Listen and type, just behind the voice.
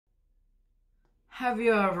Have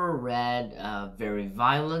you ever read a very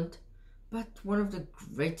violent, but one of the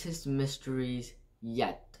greatest mysteries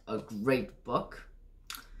yet a great book?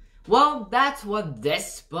 Well, that's what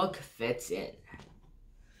this book fits in.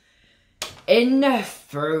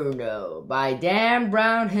 Inferno by Dan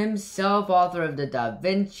Brown himself, author of the Da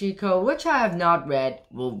Vinci Code, which I have not read,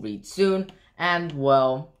 will read soon, and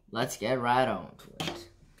well, let's get right on to it.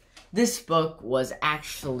 This book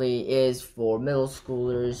is for middle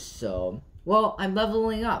schoolers, so well, I'm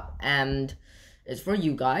leveling up, and it's for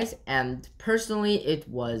you guys, and personally, it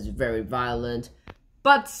was very violent,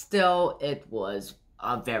 but still, it was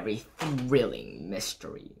a very thrilling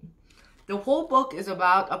mystery. The whole book is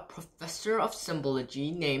about a professor of symbology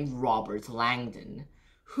named Robert Langdon,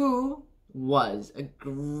 who was a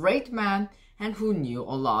great man and who knew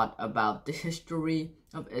a lot about the history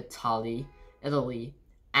of Italy,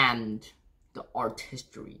 and the art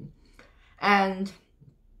history. And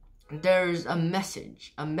there's a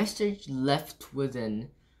message left within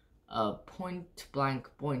a point-blank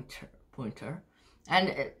pointer,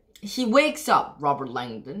 and he wakes up, Robert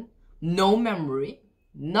Langdon, no memory,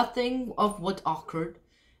 nothing of what occurred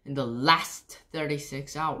in the last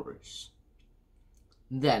 36 hours.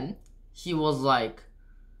 Then he was like,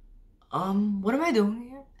 what am I doing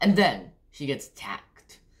here? And then he gets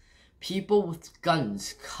attacked. People with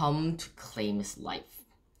guns come to claim his life.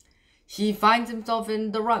 He finds himself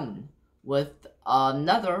in the run with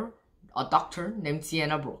a doctor named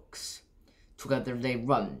Sienna Brooks. Together they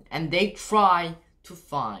run, and they try to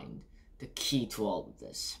find the key to all of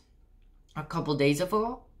this. A couple days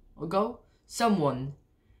ago, someone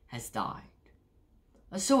has died.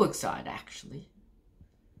 A suicide, actually.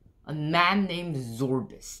 A man named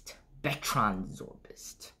Bertrand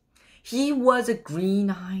Zorbist. He was a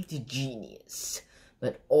green-eyed genius,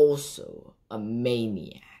 but also a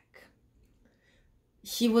maniac.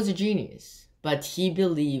 He was a genius, but he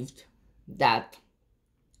believed that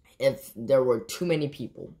if there were too many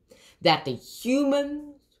people, that the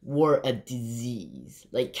humans were a disease,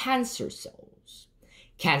 like cancer cells.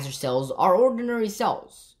 Cancer cells are ordinary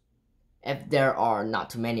cells, if there are not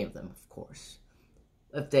too many of them, of course.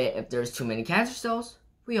 If there's too many cancer cells,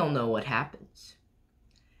 we all know what happens.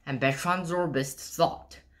 And Bertrand Zorbist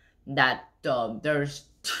thought that there's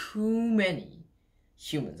too many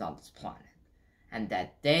humans on this planet, and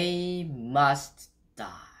that they must die.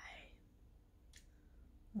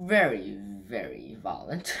 Very, very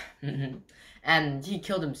violent. And he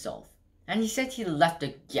killed himself. And he said he left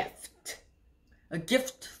a gift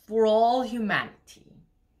for all humanity.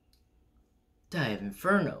 The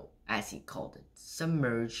Inferno, as he called it,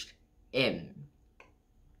 submerged in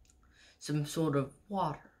some sort of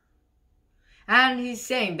water. And he's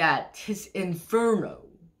saying that his Inferno,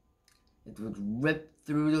 it would rip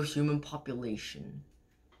through the human population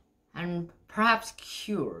and perhaps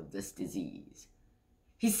cure this disease.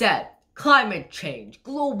 He said, climate change,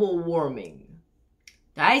 global warming,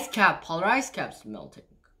 the polar ice caps melting,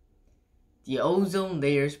 the ozone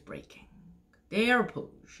layers breaking, the air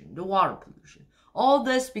pollution, the water pollution, all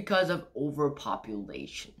this because of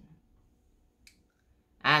overpopulation.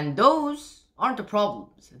 And those aren't the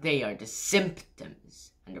problems, they are the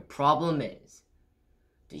symptoms, and the problem is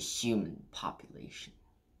the human population.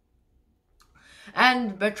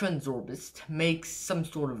 And Bertrand Zorbist makes some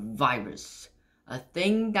sort of virus, a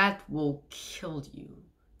thing that will kill you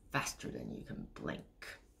faster than you can blink.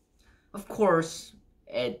 Of course,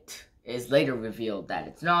 it is later revealed that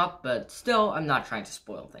it's not, but still, I'm not trying to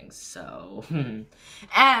spoil things, so...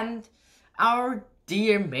 And our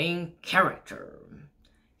dear main character,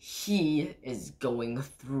 he is going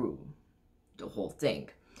through the whole thing,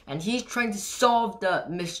 and he's trying to solve the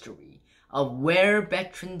mystery of where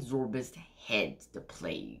Bertrand Zorbist hid the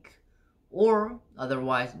plague, or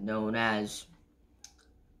otherwise known as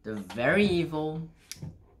the very evil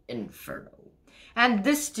Inferno. And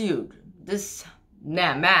this dude, this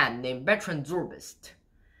man named Bertrand Zorbist,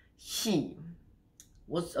 he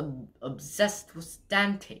was obsessed with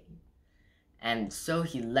Dante, and so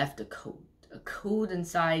he left a code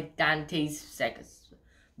inside Dante's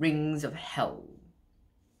rings of hell.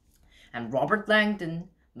 And Robert Langdon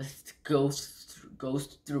must go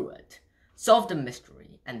through it, solve the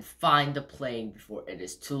mystery, and find the plague before it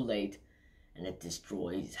is too late and it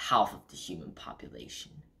destroys half of the human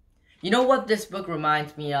population. You know what this book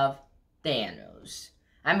reminds me of? Thanos.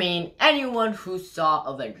 I mean, anyone who saw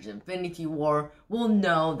Avengers Infinity War will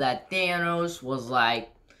know that Thanos was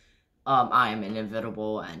like, I am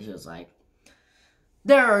inevitable, and he was like,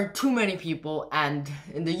 there are too many people, and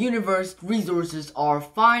in the universe, resources are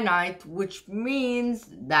finite, which means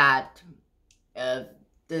that if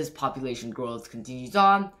this population growth continues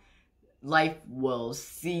on, life will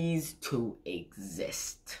cease to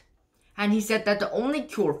exist. And he said that the only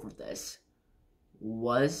cure for this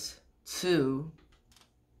was to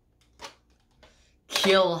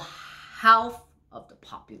kill half of the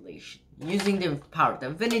population using the power of the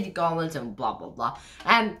Infinity Gauntlets and blah blah blah.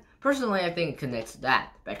 And personally, I think it connects to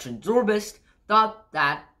that. Veteran Zorbist thought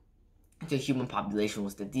that the human population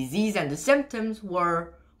was the disease and the symptoms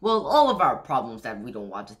were, well, all of our problems that we don't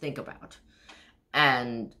want to think about.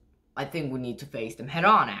 And I think we need to face them head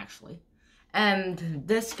on, actually. And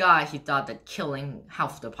this guy, he thought that killing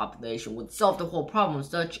half of the population would solve the whole problem,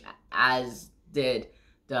 such as did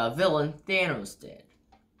the villain Thanos did.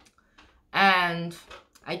 And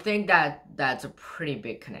I think that that's a pretty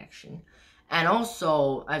big connection. And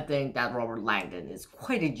also, I think that Robert Langdon is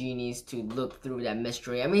quite a genius to look through that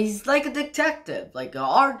mystery. I mean, he's like a detective, like an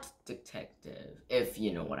art detective, if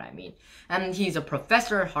you know what I mean. And he's a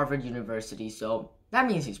professor at Harvard University, so that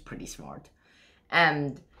means he's pretty smart.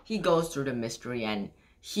 And he goes through the mystery, and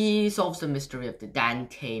he solves the mystery of the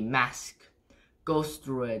Dante mask. Goes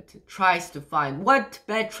through it, tries to find what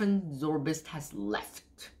veteran Zorbist has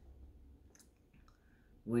left.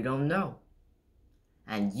 We don't know.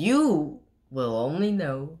 And you will only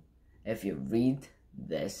know if you read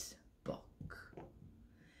this book.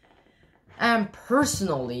 And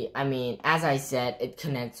personally, I mean, as I said, it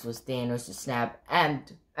connects with Thanos' snap.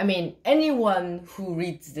 And, I mean, anyone who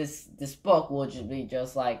reads this book will just be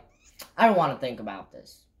just like, I don't want to think about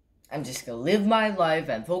this. I'm just going to live my life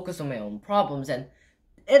and focus on my own problems. And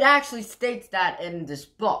it actually states that in this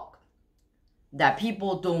book, that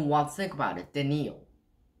people don't want to think about it. They kneel.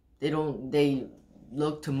 They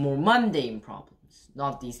look to more mundane problems,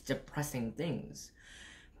 not these depressing things.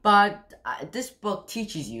 But this book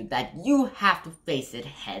teaches you that you have to face it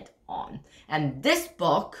head on. And this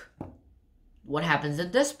book, what happens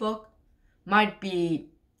in this book, might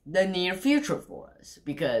be the near future for us.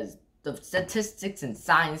 Because the statistics and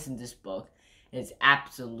science in this book is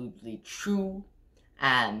absolutely true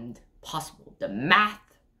and possible. The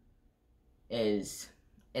math is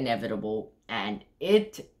inevitable, and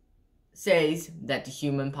it says that the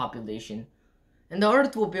human population and the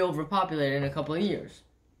earth will be overpopulated in a couple of years.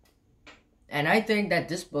 And I think that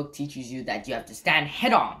this book teaches you that you have to stand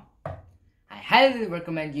head on. I highly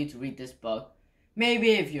recommend you to read this book.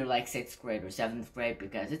 Maybe if you're like 6th grade or 7th grade,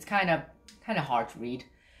 because it's kind of hard to read.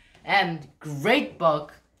 And great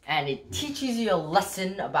book, and it teaches you a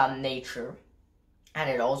lesson about nature. And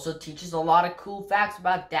it also teaches a lot of cool facts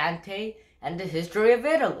about Dante and the history of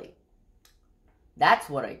Italy. That's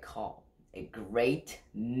what I call a great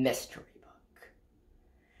mystery book.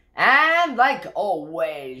 And like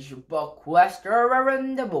always, BookQuester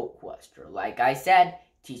in the BookQuester, like I said,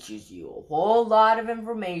 teaches you a whole lot of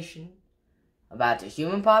information about the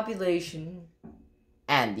human population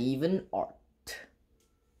and even art.